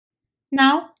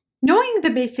Now, knowing the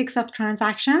basics of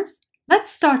transactions,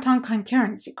 let's start on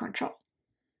concurrency control.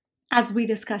 As we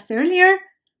discussed earlier,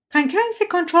 concurrency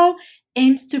control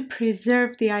aims to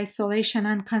preserve the isolation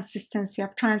and consistency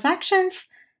of transactions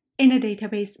in a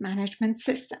database management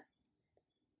system.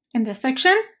 In this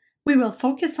section, we will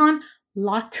focus on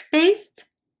lock-based,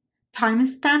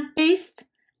 timestamp-based,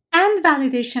 and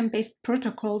validation-based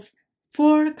protocols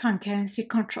for concurrency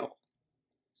control.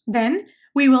 Then,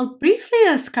 we will briefly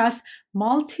discuss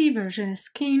multi-version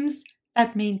schemes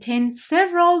that maintain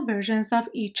several versions of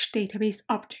each database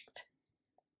object.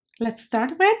 Let's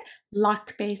start with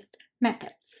lock-based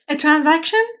methods. A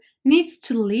transaction needs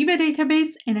to leave a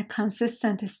database in a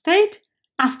consistent state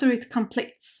after it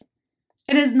completes.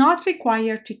 It is not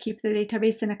required to keep the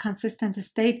database in a consistent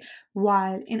state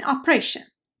while in operation.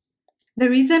 The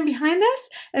reason behind this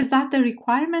is that the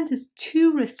requirement is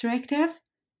too restrictive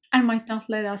and might not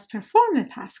let us perform the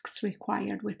tasks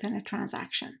required within a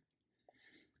transaction.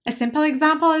 A simple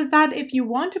example is that if you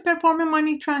want to perform a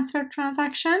money transfer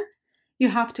transaction, you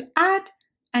have to add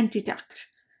and deduct.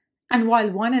 And while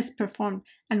one is performed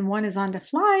and one is on the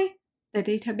fly, the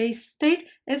database state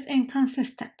is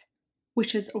inconsistent,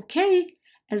 which is okay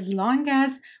as long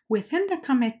as within the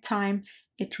commit time,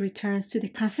 it returns to the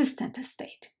consistent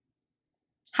state.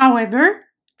 However,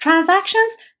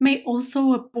 transactions may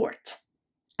also abort,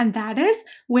 and that is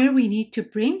where we need to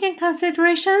bring in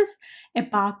considerations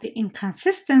about the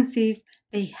inconsistencies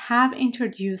they have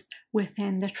introduced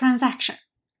within the transaction.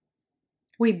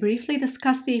 We briefly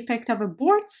discussed the effect of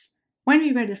aborts when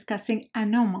we were discussing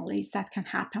anomalies that can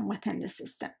happen within the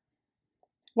system.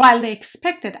 While the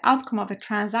expected outcome of a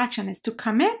transaction is to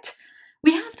commit,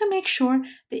 we have to make sure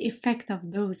the effect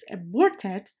of those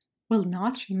aborted will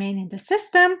not remain in the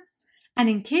system, and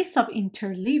in case of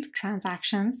interleaved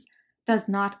transactions, does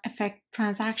not affect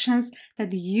transactions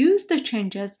that use the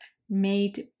changes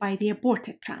made by the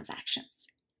aborted transactions.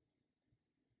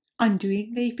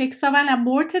 Undoing the effects of an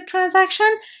aborted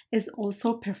transaction is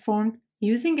also performed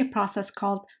using a process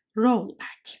called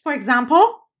rollback. For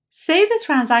example, say the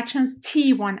transactions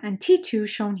T1 and T2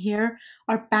 shown here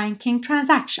are banking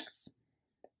transactions.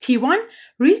 T1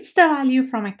 reads the value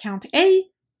from account A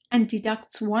and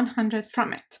deducts 100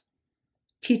 from it.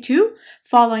 T2,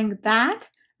 following that,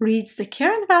 reads the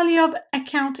current value of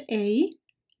account A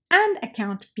and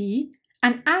account B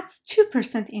and adds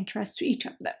 2% interest to each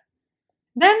of them.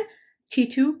 Then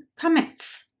T2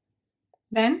 commits.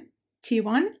 Then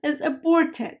T1 is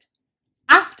aborted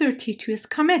after T2 is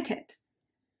committed.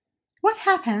 What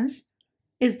happens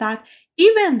is that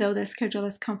even though the schedule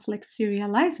is conflict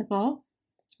serializable,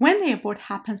 when the abort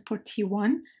happens for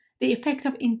T1, the effect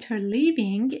of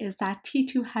interleaving is that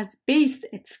T2 has based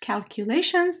its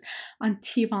calculations on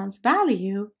T1's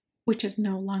value, which is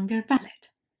no longer valid.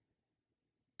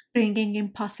 Bringing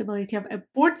in possibility of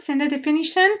aborts in the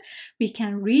definition, we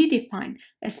can redefine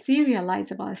a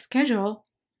serializable schedule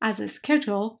as a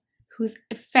schedule whose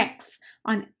effects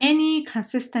on any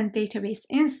consistent database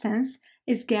instance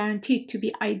is guaranteed to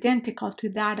be identical to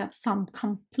that of some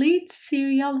complete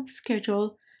serial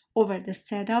schedule over the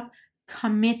set of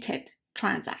committed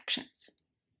transactions.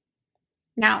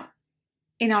 Now,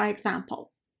 in our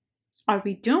example, are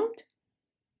we doomed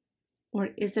or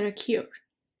is there a cure?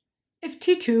 If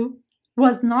T2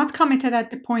 was not committed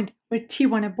at the point where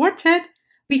T1 aborted,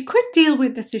 we could deal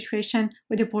with the situation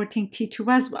with aborting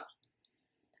T2 as well.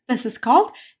 This is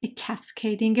called a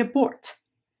cascading abort,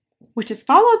 which is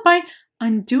followed by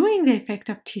undoing the effect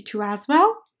of T2 as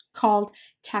well, called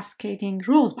cascading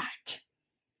rollback.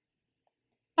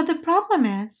 But the problem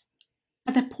is,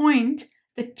 at the point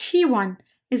that T1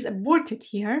 is aborted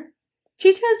here,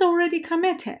 T2 is already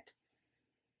committed.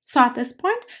 So at this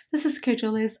point, this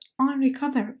schedule is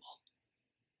unrecoverable.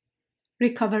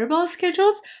 Recoverable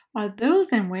schedules are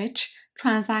those in which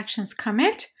transactions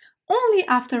commit only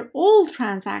after all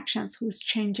transactions whose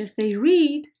changes they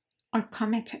read are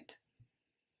committed.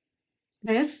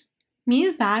 This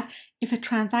means that if a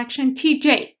transaction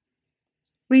Tj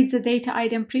reads a data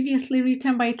item previously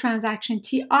written by transaction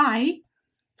Ti,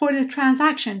 for the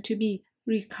transaction to be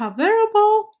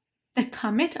recoverable, the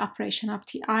commit operation of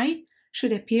Ti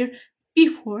should appear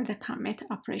before the commit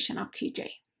operation of Tj.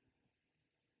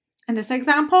 In this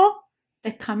example,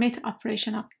 the commit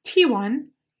operation of T1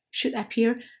 should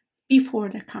appear before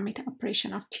the commit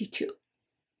operation of T2.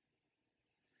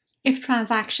 If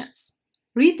transactions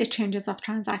read the changes of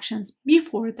transactions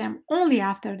before them only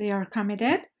after they are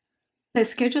committed, the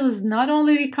schedule is not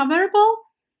only recoverable,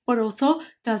 but also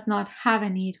does not have a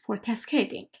need for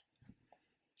cascading.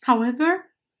 However,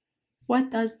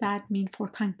 what does that mean for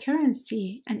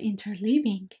concurrency and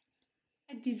interleaving?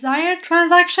 A desired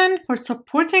transaction for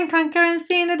supporting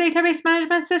concurrency in a database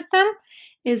management system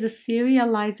is a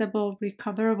serializable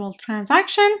recoverable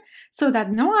transaction so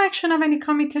that no action of any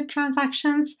committed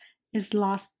transactions is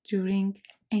lost during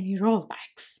any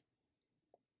rollbacks.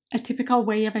 A typical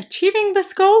way of achieving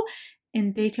this goal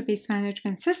in database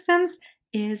management systems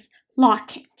is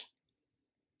locking,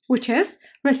 which is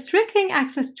restricting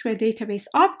access to a database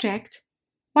object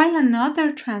while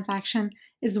another transaction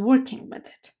is working with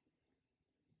it.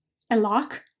 A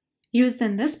lock used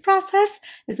in this process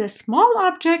is a small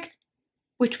object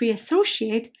which we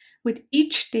associate with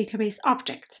each database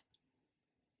object.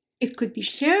 It could be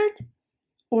shared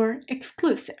or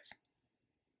exclusive.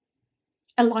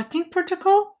 A locking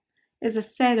protocol is a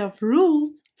set of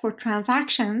rules for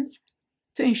transactions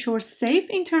to ensure safe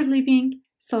interleaving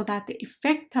so that the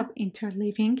effect of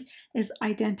interleaving is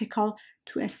identical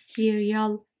to a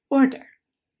serial order.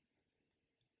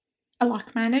 A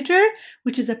lock manager,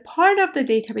 which is a part of the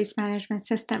database management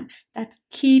system that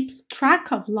keeps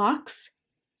track of locks,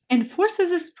 enforces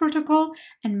this protocol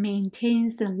and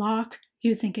maintains the lock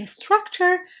using a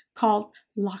structure called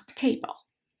lock table.